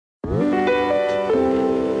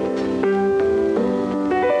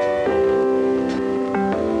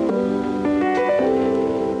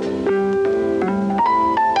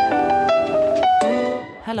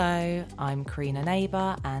Karina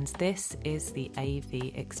Neighbour, and this is the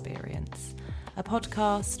AV Experience, a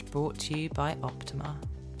podcast brought to you by Optima.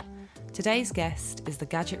 Today's guest is the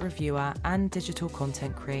gadget reviewer and digital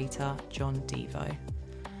content creator, Jon Devo.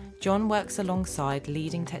 Jon works alongside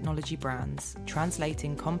leading technology brands,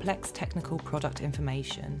 translating complex technical product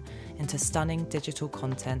information into stunning digital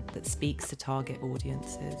content that speaks to target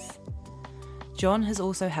audiences. Jon has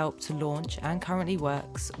also helped to launch and currently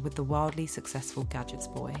works with the wildly successful Gadgets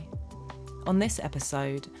Boy. On this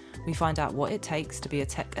episode, we find out what it takes to be a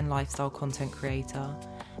tech and lifestyle content creator,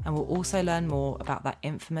 and we'll also learn more about that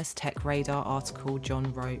infamous Tech Radar article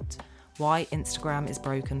Jon wrote, why Instagram is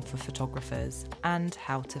broken for photographers, and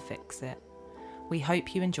how to fix it. We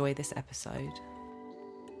hope you enjoy this episode.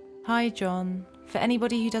 Hi Jon. For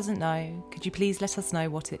anybody who doesn't know, could you please let us know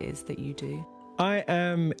what it is that you do? I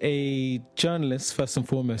am a journalist, first and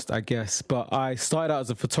foremost, I guess, but I started out as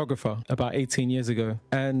a photographer about 18 years ago,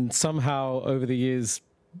 and somehow over the years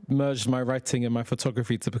merged my writing and my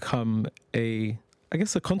photography to become a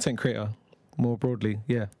content creator more broadly.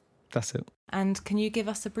 Yeah, that's it. And can you give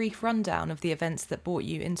us a brief rundown of the events that brought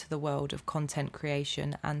you into the world of content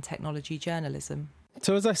creation and technology journalism?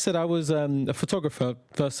 So as I said, I was a photographer,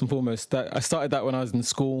 first and foremost. I started that when I was in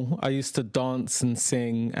school. I used to dance and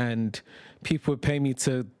sing, and people would pay me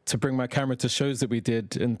to bring my camera to shows that we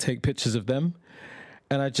did and take pictures of them.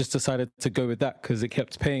 And I just decided to go with that because it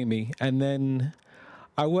kept paying me. And then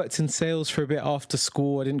I worked in sales for a bit after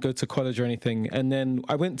school. I didn't go to college or anything. And then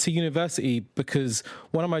I went to university because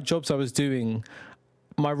one of my jobs I was doing,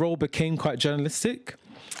 my role became quite journalistic.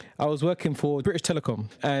 I was working for British Telecom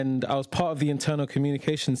and I was part of the internal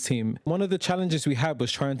communications team. One of the challenges we had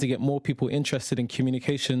was trying to get more people interested in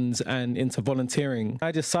communications and into volunteering.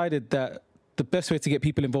 I decided that the best way to get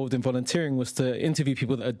people involved in volunteering was to interview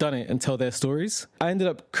people that had done it and tell their stories. I ended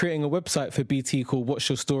up creating a website for BT called What's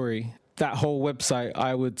Your Story? That whole website,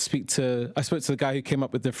 I spoke to the guy who came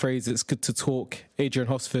up with the phrase, "It's good to talk," Adrian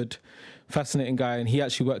Hosford, fascinating guy, and he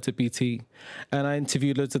actually worked at BT. And I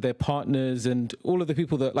interviewed loads of their partners and all of the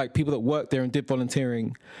people that worked there and did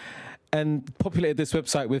volunteering, and populated this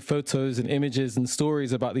website with photos and images and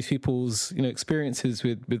stories about these people's, experiences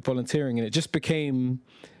with volunteering. And it just became,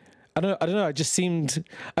 I don't know, I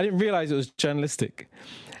didn't realize it was journalistic.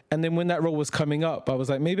 And then when that role was coming up, I was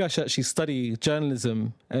like, maybe I should actually study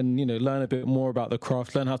journalism and, learn a bit more about the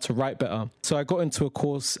craft, learn how to write better. So I got into a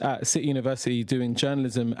course at City University doing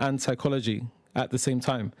journalism and psychology at the same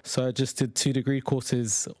time. So I just did 2 degree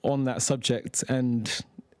courses on that subject, and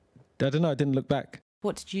I don't know, I didn't look back.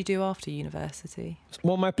 What did you do after university?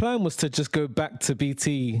 Well, my plan was to just go back to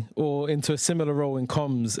BT or into a similar role in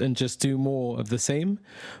comms and just do more of the same.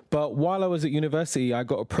 But while I was at university, I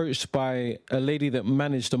got approached by a lady that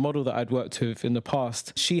managed a model that I'd worked with in the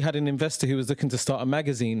past. She had an investor who was looking to start a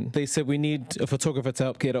magazine. They said, we need a photographer to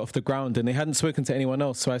help get it off the ground. And they hadn't spoken to anyone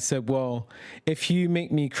else. So I said, well, if you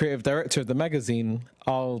make me creative director of the magazine,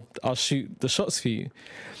 I'll shoot the shots for you.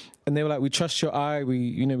 And they were like, we trust your eye.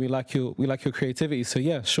 We like your creativity. So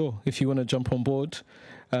yeah, sure. If you want to jump on board,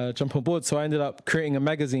 jump on board. So I ended up creating a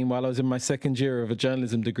magazine while I was in my second year of a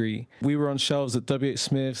journalism degree. We were on shelves at WH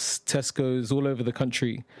Smith's, Tesco's, all over the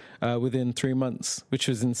country within 3 months, which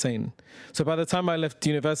was insane. So by the time I left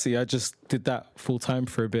university, I just did that full time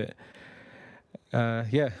for a bit. So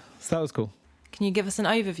that was cool. Can you give us an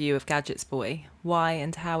overview of Gadgets Boy, why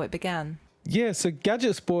and how it began? Yeah, so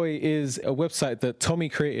Gadgets Boy is a website that Tommy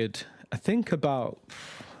created, I think about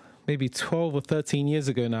maybe 12 or 13 years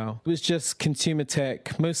ago now. It was just consumer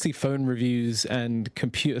tech, mostly phone reviews and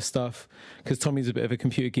computer stuff, because Tommy's a bit of a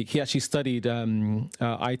computer geek. He actually studied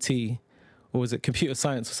IT, or was it computer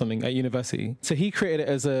science or something, at university. So he created it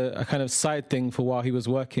as a kind of side thing for while he was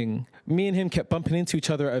working. Me and him kept bumping into each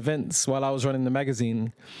other at events while I was running the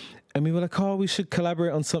magazine. And we were like, we should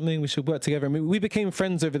collaborate on something. We should work together. And we became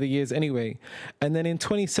friends over the years anyway. And then in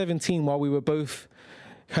 2017, while we were both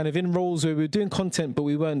kind of in roles where we were doing content, but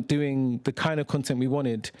we weren't doing the kind of content we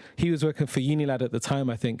wanted, he was working for Unilad at the time,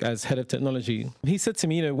 I think, as head of technology. He said to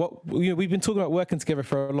me, we've been talking about working together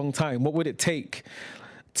for a long time. What would it take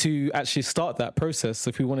to actually start that process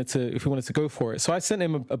if we wanted to go for it? So I sent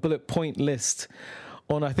him a bullet point list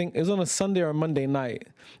on, I think it was on a Sunday or a Monday night,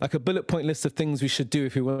 like a bullet point list of things we should do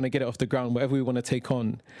if we want to get it off the ground, whatever we want to take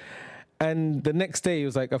on. And the next day he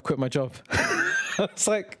was like, I've quit my job. I was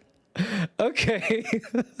like, okay.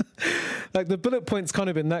 Like the bullet points can't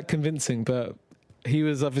have been that convincing, but he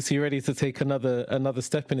was obviously ready to take another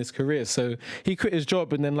step in his career. So he quit his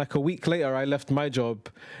job, and then like a week later, I left my job,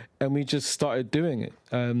 and we just started doing it.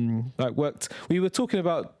 We were talking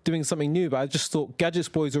about doing something new, but I just thought Gadgets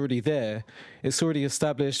Boy's already there. It's already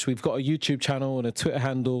established. We've got a YouTube channel and a Twitter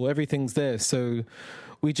handle. Everything's there. So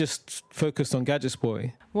we just focused on Gadgets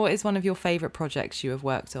Boy. What is one of your favourite projects you have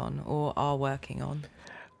worked on or are working on?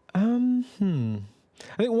 I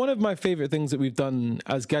think one of my favorite things that we've done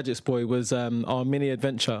as Gadgets Boy was our mini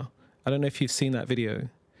adventure. I don't know if you've seen that video,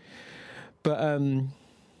 but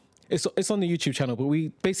it's on the YouTube channel. But we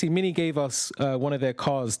basically, Mini gave us one of their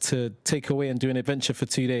cars to take away and do an adventure for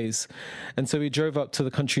 2 days, and so we drove up to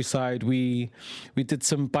the countryside. We did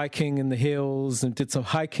some biking in the hills and did some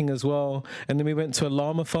hiking as well, and then we went to a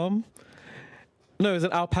llama farm. No, it was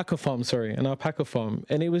an alpaca farm,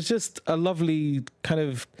 And it was just a lovely kind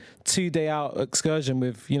of 2-day out excursion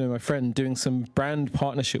with, my friend, doing some brand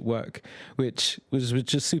partnership work, which was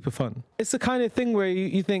just super fun. It's the kind of thing where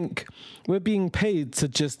you think we're being paid to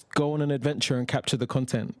just go on an adventure and capture the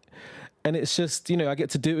content. And it's just, I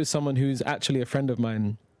get to do it with someone who's actually a friend of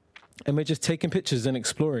mine. And we're just taking pictures and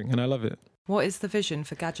exploring, and I love it. What is the vision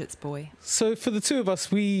for Gadgets Boy? So for the two of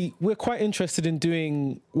us, we're quite interested in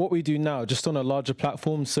doing what we do now, just on a larger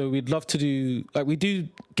platform. So we'd love to do, we do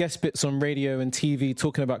guest bits on radio and TV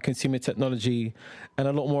talking about consumer technology and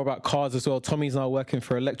a lot more about cars as well. Tommy's now working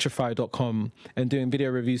for electrify.com and doing video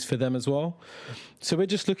reviews for them as well. So we're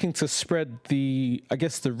just looking to spread the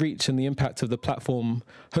reach and the impact of the platform,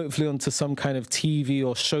 hopefully onto some kind of TV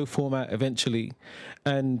or show format eventually.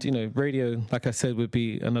 And, radio, like I said, would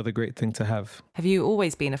be another great thing to have. Have you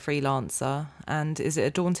always been a freelancer, and is it a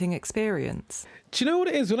daunting experience? Do you know what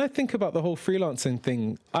it is? When I think about the whole freelancing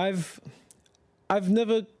thing, I've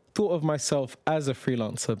never thought of myself as a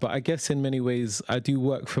freelancer, but I guess in many ways I do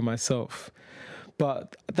work for myself.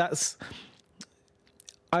 But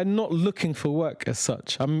I'm not looking for work as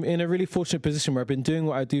such. I'm in a really fortunate position where I've been doing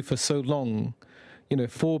what I do for so long,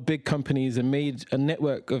 for big companies, and made a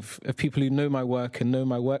network of people who know my work and know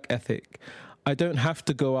my work ethic. I don't have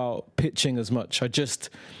to go out pitching as much.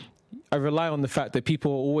 I rely on the fact that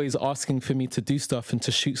people are always asking for me to do stuff and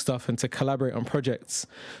to shoot stuff and to collaborate on projects.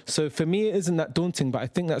 So for me, it isn't that daunting, but I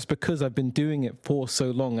think that's because I've been doing it for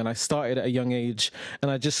so long, and I started at a young age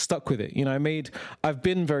and I just stuck with it. I've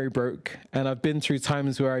been very broke, and I've been through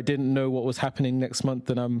times where I didn't know what was happening next month,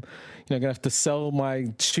 and I'm, going to have to sell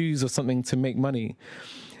my shoes or something to make money.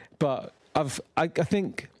 But I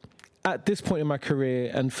think at this point in my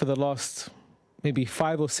career, and for the last maybe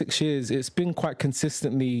 5 or 6 years, it's been quite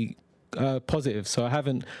consistently positive. So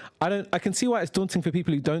I can see why it's daunting for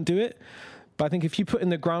people who don't do it. But I think if you put in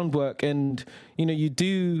the groundwork and, me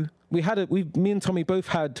and Tommy both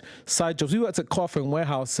had side jobs. We worked at Carphone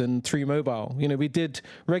Warehouse and 3 Mobile. We did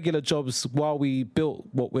regular jobs while we built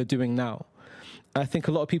what we're doing now. I think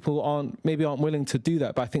a lot of people aren't willing to do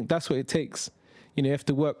that, but I think that's what it takes. You have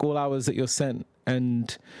to work all hours that you're sent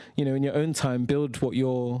and, in your own time, build what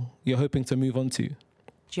you're hoping to move on to.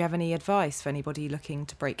 Do you have any advice for anybody looking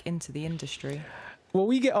to break into the industry? Well,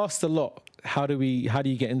 we get asked a lot, how do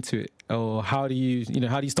you get into it? Or how do you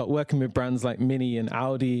start working with brands like Mini and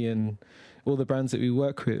Audi and all the brands that we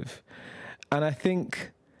work with? And I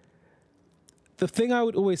think the thing I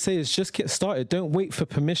would always say is just get started. Don't wait for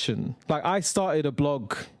permission. Like, I started a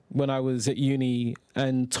blog when I was at uni,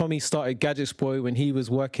 and Tommy started Gadgets Boy when he was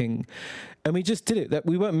working, and we just did it. That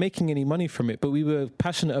we weren't making any money from it, but we were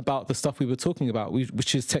passionate about the stuff we were talking about,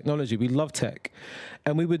 which is technology. We love tech,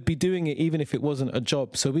 and we would be doing it even if it wasn't a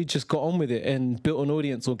job. So we just got on with it and built an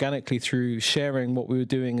audience organically through sharing what we were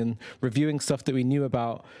doing and reviewing stuff that we knew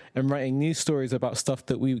about and writing news stories about stuff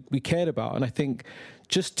that we cared about. And I think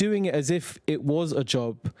just doing it as if it was a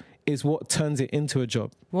job is what turns it into a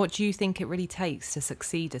job. What do you think it really takes to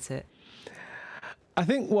succeed at it? I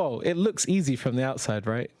think, it looks easy from the outside,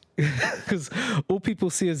 right? Because all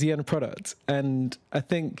people see is the end product. And I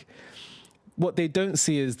think what they don't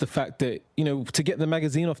see is the fact that, to get the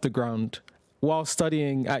magazine off the ground, while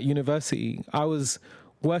studying at university, I was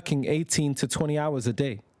working 18 to 20 hours a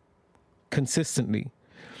day consistently.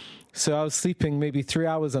 So I was sleeping maybe 3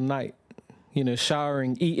 hours a night,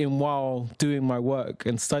 showering, eating while doing my work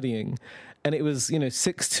and studying. And it was,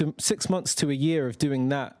 6 months to a year of doing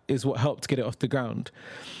that is what helped get it off the ground.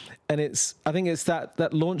 And I think it's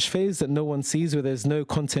that launch phase that no one sees, where there's no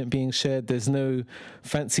content being shared, there's no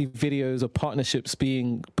fancy videos or partnerships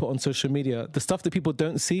being put on social media. The stuff that people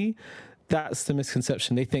don't see, that's the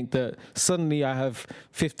misconception. They think that suddenly I have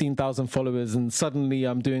 15,000 followers and suddenly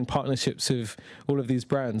I'm doing partnerships with all of these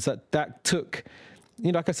brands. That took,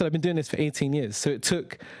 like I said, I've been doing this for 18 years. So it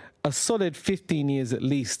took a solid 15 years at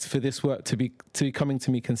least for this work to be coming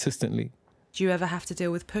to me consistently. Do you ever have to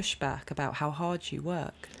deal with pushback about how hard you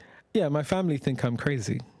work? Yeah, my family think I'm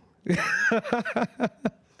crazy.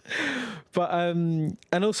 But and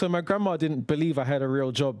also my grandma didn't believe I had a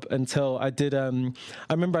real job until I did. I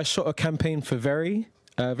remember I shot a campaign for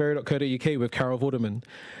Very.co.uk with Carol Vorderman,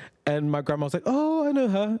 and my grandma was like, "Oh, I know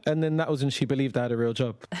her," and then that was when she believed I had a real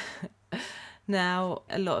job. Now,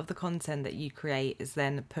 a lot of the content that you create is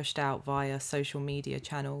then pushed out via social media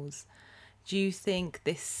channels. Do you think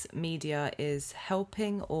this media is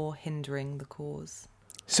helping or hindering the cause?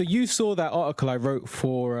 So you saw that article I wrote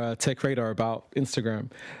for Tech Radar about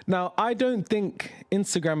Instagram. Now, I don't think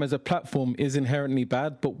Instagram as a platform is inherently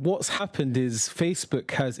bad, but what's happened is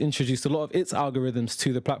Facebook has introduced a lot of its algorithms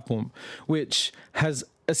to the platform, which has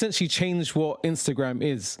essentially changed what Instagram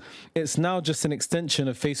is. It's now just an extension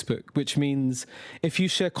of Facebook, which means if you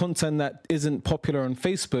share content that isn't popular on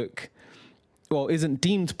Facebook, well, isn't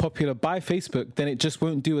deemed popular by Facebook, then it just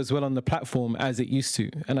won't do as well on the platform as it used to.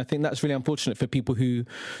 And I think that's really unfortunate for people who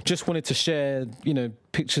just wanted to share,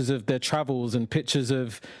 pictures of their travels and pictures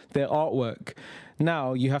of their artwork.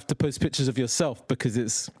 Now you have to post pictures of yourself because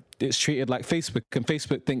it's treated like Facebook, and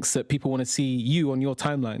Facebook thinks that people want to see you on your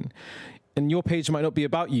timeline. And your page might not be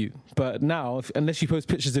about you, but now, unless you post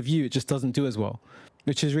pictures of you, it just doesn't do as well,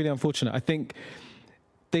 which is really unfortunate. I think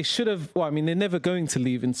they should have, they're never going to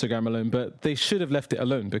leave Instagram alone, but they should have left it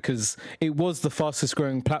alone because it was the fastest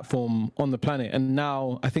growing platform on the planet. And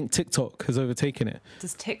now I think TikTok has overtaken it.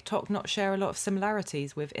 Does TikTok not share a lot of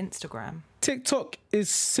similarities with Instagram? TikTok is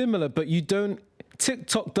similar, but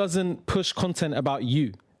TikTok doesn't push content about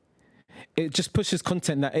you. It just pushes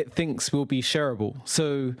content that it thinks will be shareable.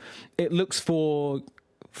 So it looks for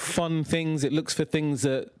fun things. It looks for things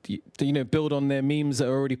that build on their memes that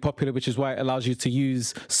are already popular, which is why it allows you to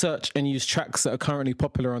use search and use tracks that are currently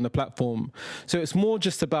popular on the platform. So it's more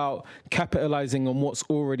just about capitalizing on what's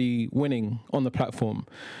already winning on the platform.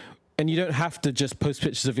 And you don't have to just post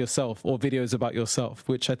pictures of yourself or videos about yourself,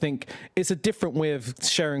 which I think is a different way of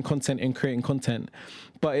sharing content and creating content.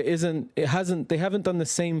 But they haven't done the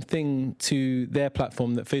same thing to their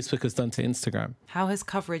platform that Facebook has done to Instagram. How has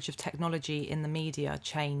coverage of technology in the media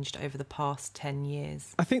changed over the past 10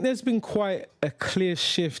 years? I think there's been quite a clear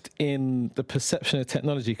shift in the perception of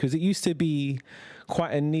technology because it used to be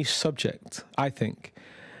quite a niche subject, I think.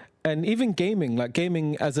 And even gaming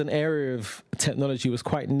as an area of technology was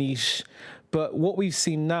quite niche. But what we've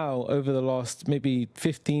seen now over the last maybe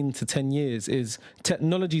 15 to 10 years is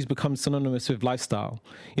technology's become synonymous with lifestyle.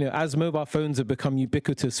 As mobile phones have become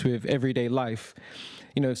ubiquitous with everyday life,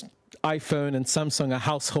 iPhone and Samsung are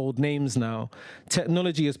household names now.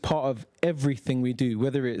 Technology is part of everything we do,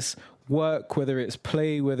 whether it's work, whether it's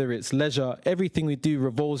play, whether it's leisure. Everything we do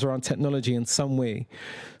revolves around technology in some way.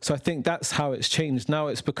 So I think that's how it's changed. Now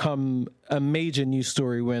it's become a major news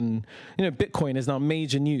story when, Bitcoin is now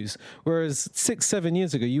major news. Whereas 6-7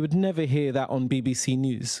 years ago, you would never hear that on BBC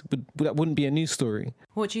News. That wouldn't be a news story.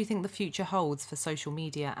 What do you think the future holds for social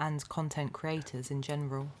media and content creators in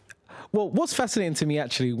general? Well, what's fascinating to me,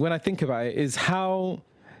 actually, when I think about it, is how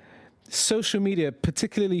social media,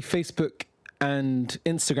 particularly Facebook and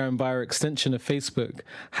Instagram via extension of Facebook,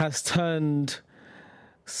 has turned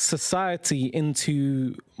society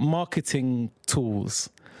into marketing tools.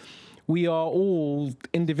 We are all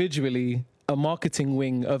individually a marketing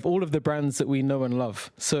wing of all of the brands that we know and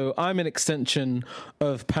love. So I'm an extension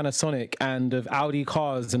of Panasonic and of Audi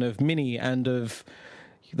cars and of Mini and of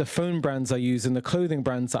the phone brands I use and the clothing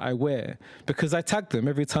brands that I wear, because I tag them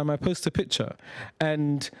every time I post a picture.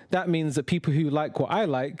 And that means that people who like what I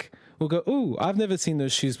like will go, "Ooh, I've never seen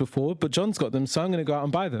those shoes before, but John's got them, so I'm going to go out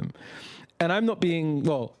and buy them." And I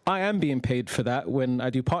am being paid for that when I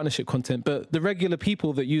do partnership content, but the regular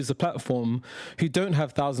people that use the platform who don't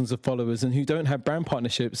have thousands of followers and who don't have brand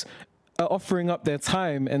partnerships are offering up their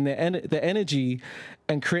time and their energy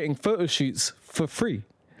and creating photo shoots for free.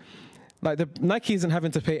 Nike isn't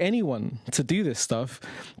having to pay anyone to do this stuff.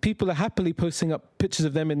 People are happily posting up pictures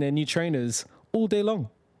of them in their new trainers all day long.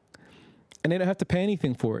 And they don't have to pay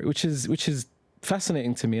anything for it, which is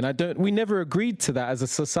fascinating to me. And we never agreed to that as a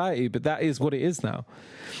society, but that is what it is now.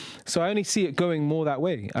 So I only see it going more that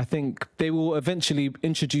way. I think they will eventually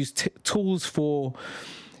introduce tools for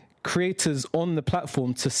creators on the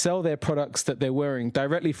platform to sell their products that they're wearing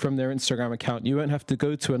directly from their Instagram account. You won't have to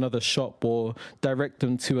go to another shop or direct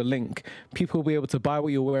them to a link. People will be able to buy what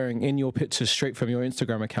you're wearing in your pictures straight from your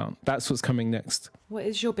Instagram account. That's what's coming next. What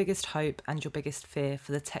is your biggest hope and your biggest fear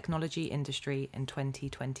for the technology industry in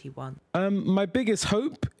 2021? My biggest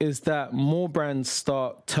hope is that more brands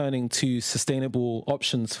start turning to sustainable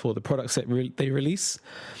options for the products that they release.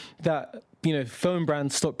 That, phone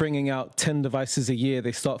brands stop bringing out 10 devices a year.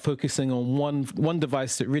 They start focusing on one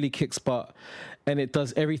device that really kicks butt and it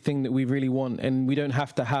does everything that we really want. And we don't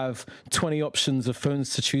have to have 20 options of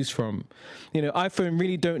phones to choose from. iPhone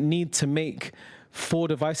really don't need to make 4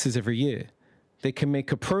 devices every year. They can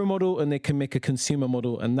make a pro model and they can make a consumer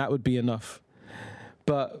model, and that would be enough.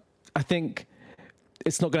 But I think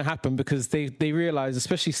it's not going to happen because they realize,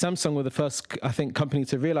 especially Samsung were the first, company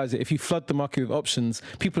to realize that if you flood the market with options,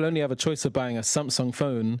 people only have a choice of buying a Samsung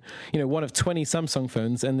phone, one of 20 Samsung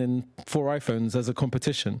phones and then 4 iPhones as a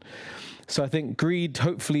competition. So I think greed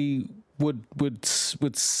hopefully would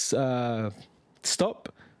stop.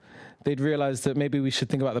 They'd realize that maybe we should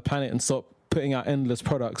think about the planet and stop putting out endless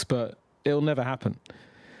products, but it'll never happen.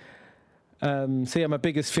 My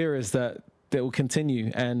biggest fear is that it will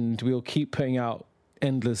continue and we'll keep putting out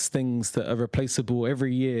endless things that are replaceable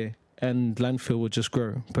every year and landfill will just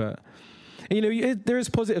grow. But, there is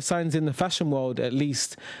positive signs in the fashion world at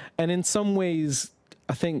least. And in some ways,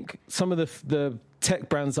 I think some of the tech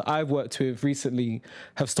brands that I've worked with recently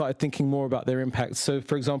have started thinking more about their impact. So,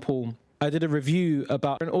 for example, I did a review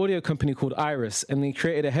about an audio company called Iris, and they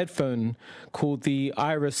created a headphone called the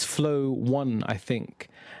Iris Flow 1, I think.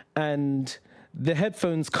 And the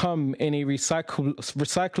headphones come in a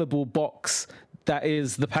recyclable box that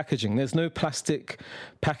is the packaging. There's no plastic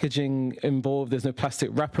packaging involved. There's no plastic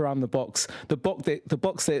wrap around the box. The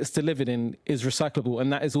box that it's delivered in is recyclable,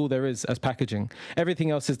 and that is all there is as packaging. Everything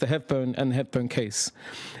else is the headphone and the headphone case.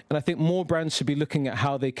 And I think more brands should be looking at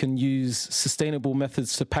how they can use sustainable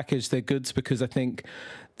methods to package their goods, because I think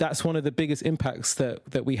that's one of the biggest impacts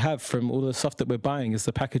that we have from all the stuff that we're buying is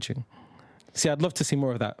the packaging. See, I'd love to see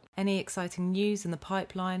more of that. Any exciting news in the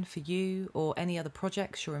pipeline for you or any other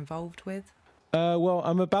projects you're involved with? Well,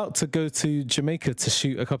 I'm about to go to Jamaica to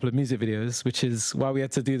shoot a couple of music videos, which is why we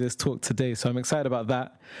had to do this talk today. So I'm excited about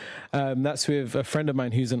that. That's with a friend of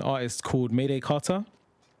mine who's an artist called Mayday Carter,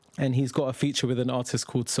 and he's got a feature with an artist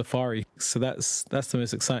called Safari. So that's the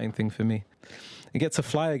most exciting thing for me. I get to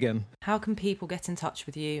fly again. How can people get in touch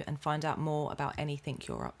with you and find out more about anything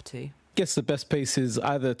you're up to? I guess the best place is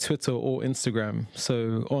either Twitter or Instagram.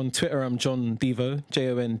 So on Twitter, I'm Jon Devo,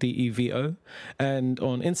 Jondevo. And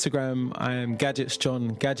on Instagram, I am Gadgets Jon,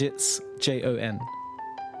 Gadgets, Jon.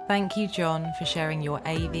 Thank you, Jon, for sharing your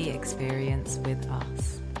AV experience with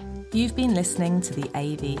us. You've been listening to the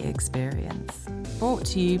AV Experience, brought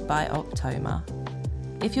to you by Optoma.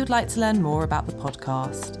 If you'd like to learn more about the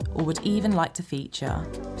podcast or would even like to feature,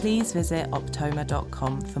 please visit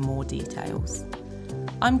optoma.com for more details.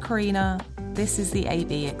 I'm Karina, this is the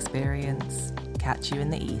AV Experience. Catch you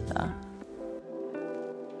in the ether.